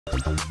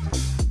Thanks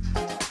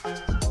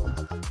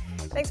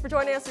for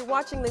joining us. You're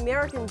watching The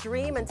American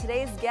Dream, and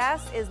today's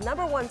guest is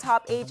 #1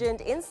 top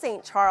agent in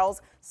St.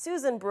 Charles,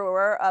 Susan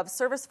Brewer of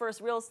Service First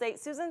Real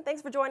Estate. Susan,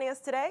 thanks for joining us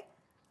today.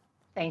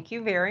 Thank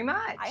you very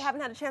much. I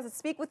haven't had a chance to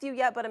speak with you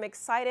yet, but I'm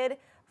excited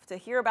to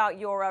hear about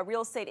your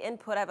real estate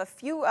input. I have a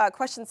few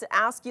questions to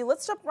ask you.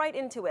 Let's jump right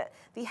into it.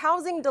 The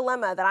housing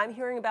dilemma that I'm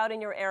hearing about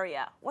in your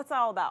area, what's that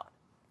all about?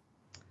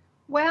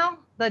 Well,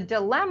 the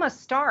dilemma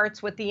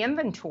starts with the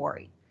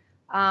inventory.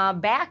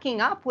 Backing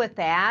up with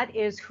that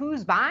is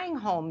who's buying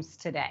homes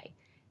today.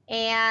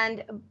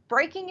 And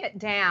breaking it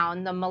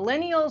down, the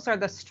millennials are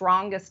the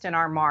strongest in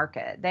our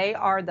market. They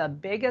are the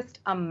biggest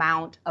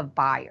amount of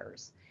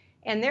buyers.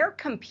 And they're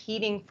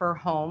competing for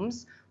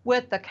homes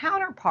with the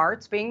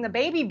counterparts being the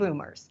baby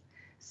boomers.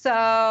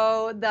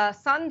 So the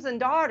sons and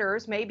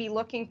daughters may be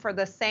looking for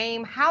the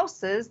same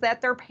houses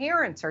that their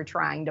parents are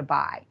trying to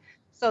buy.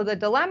 So the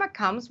dilemma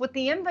comes with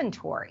the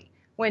inventory.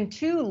 When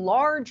two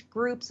large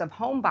groups of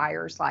home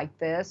buyers like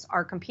this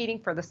are competing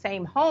for the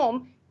same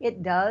home,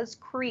 it does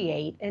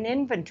create an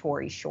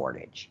inventory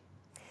shortage.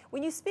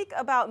 When you speak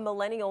about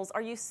millennials,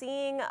 are you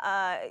seeing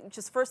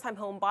just first-time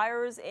home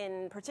buyers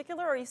in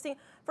particular? Or are you seeing,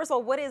 first of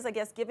all, what is, I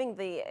guess, giving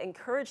the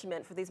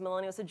encouragement for these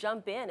millennials to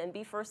jump in and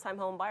be first-time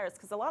home buyers?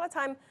 Because a lot of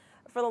time,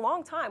 for a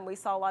long time, we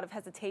saw a lot of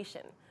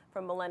hesitation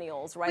from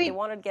millennials, right? They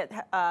wanted to get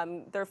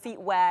their feet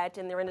wet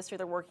in their industry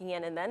they're working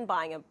in and then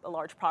buying a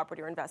large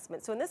property or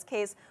investment. So in this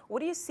case,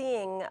 what are you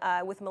seeing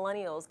with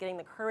millennials getting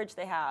the courage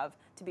they have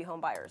to be home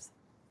buyers?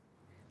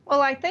 Well,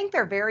 I think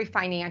they're very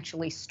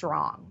financially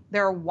strong.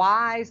 They're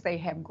wise, they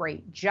have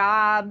great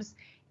jobs,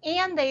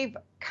 and they've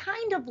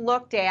kind of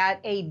looked at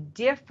a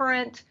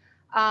different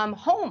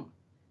home.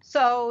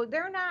 So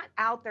they're not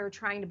out there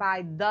trying to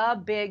buy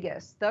the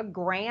biggest, the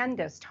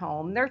grandest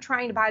home. They're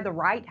trying to buy the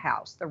right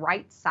house, the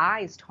right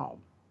sized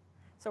home.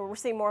 So we're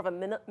seeing more of a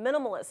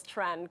minimalist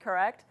trend,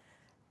 correct?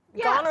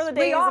 Yes, Gone are the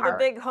days we of the are.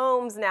 big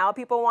homes now.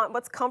 People want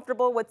what's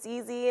comfortable, what's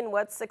easy, and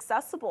what's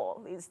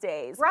accessible these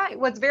days. Right,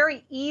 what's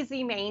very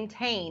easy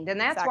maintained. And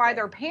that's why Exactly.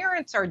 their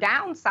parents are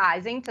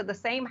downsizing to the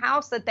same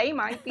house that they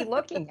might be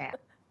looking at.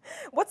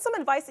 What's some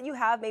advice that you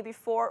have maybe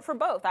for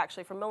both,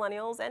 actually, for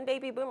millennials and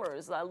baby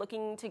boomers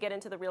looking to get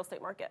into the real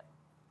estate market?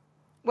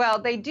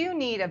 Well, they do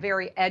need a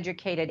very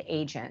educated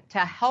agent to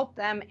help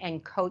them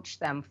and coach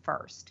them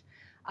first.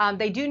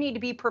 They do need to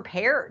be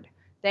prepared.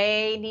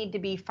 They need to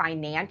be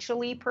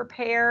financially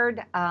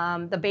prepared.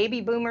 The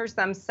baby boomers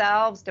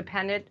themselves,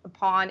 dependent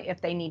upon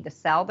if they need to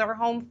sell their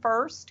home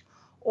first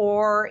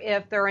or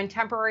if they're in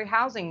temporary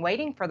housing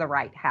waiting for the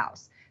right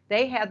house.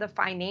 They have the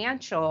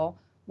financial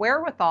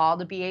wherewithal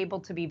to be able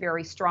to be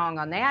very strong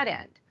on that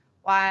end.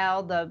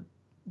 While the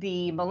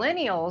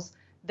millennials,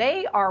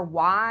 they are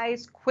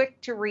wise, quick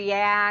to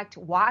react,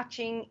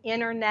 watching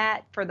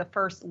internet for the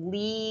first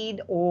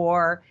lead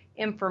or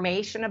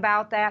information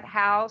about that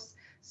house.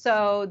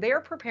 So they're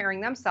preparing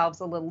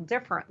themselves a little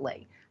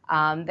differently.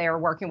 They're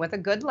working with a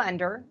good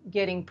lender,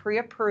 getting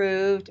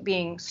pre-approved,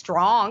 being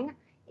strong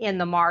in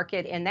the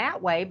market in that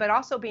way, but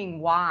also being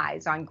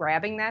wise on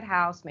grabbing that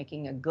house,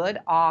 making a good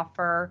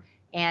offer,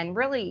 and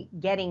really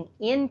getting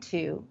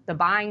into the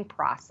buying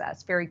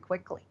process very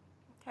quickly.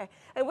 Okay.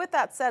 And with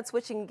that said,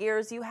 switching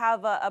gears, you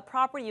have a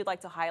property you'd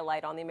like to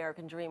highlight on the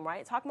American Dream,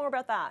 right? Talk more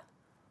about that.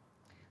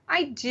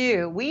 I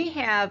do. We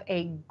have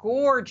a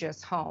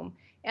gorgeous home,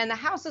 and the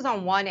house is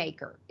on 1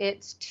 acre.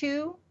 It's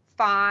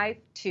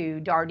 252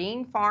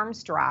 Dardine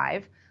Farms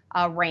Drive,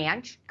 a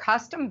ranch,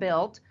 custom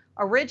built,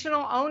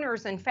 original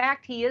owners. In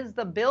fact, he is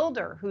the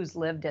builder who's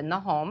lived in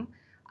the home.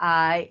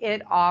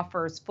 It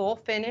offers full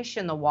finish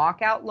in the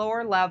walkout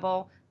lower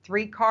level,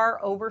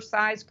 3-car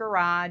oversized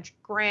garage,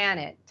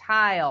 granite,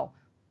 tile,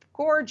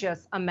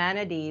 gorgeous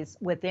amenities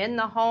within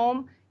the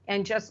home,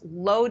 and just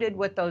loaded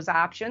with those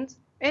options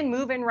in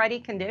move-in ready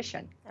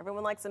condition.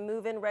 Everyone likes a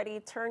move-in ready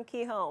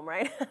turnkey home,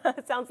 right?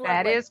 It sounds lovely.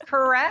 That is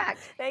correct.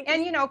 Thank you.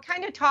 And you know,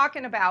 kind of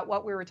talking about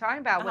what we were talking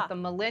about with the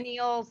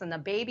millennials and the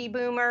baby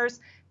boomers,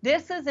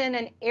 this is in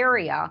an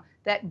area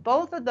that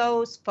both of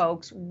those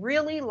folks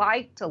really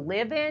like to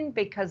live in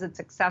because it's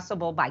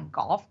accessible by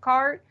golf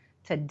cart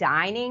to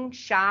dining,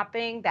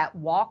 shopping. That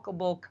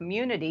walkable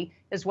community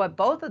is what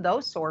both of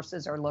those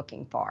sources are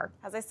looking for.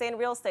 As I say in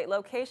real estate,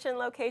 location,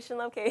 location,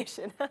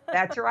 location.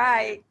 That's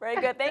right. Very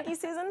good. Thank you,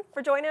 Susan,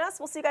 for joining us.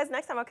 We'll see you guys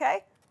next time,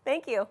 okay?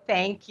 Thank you.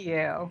 Thank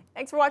you.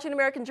 Thanks for watching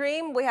American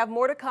Dream. We have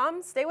more to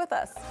come. Stay with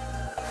us.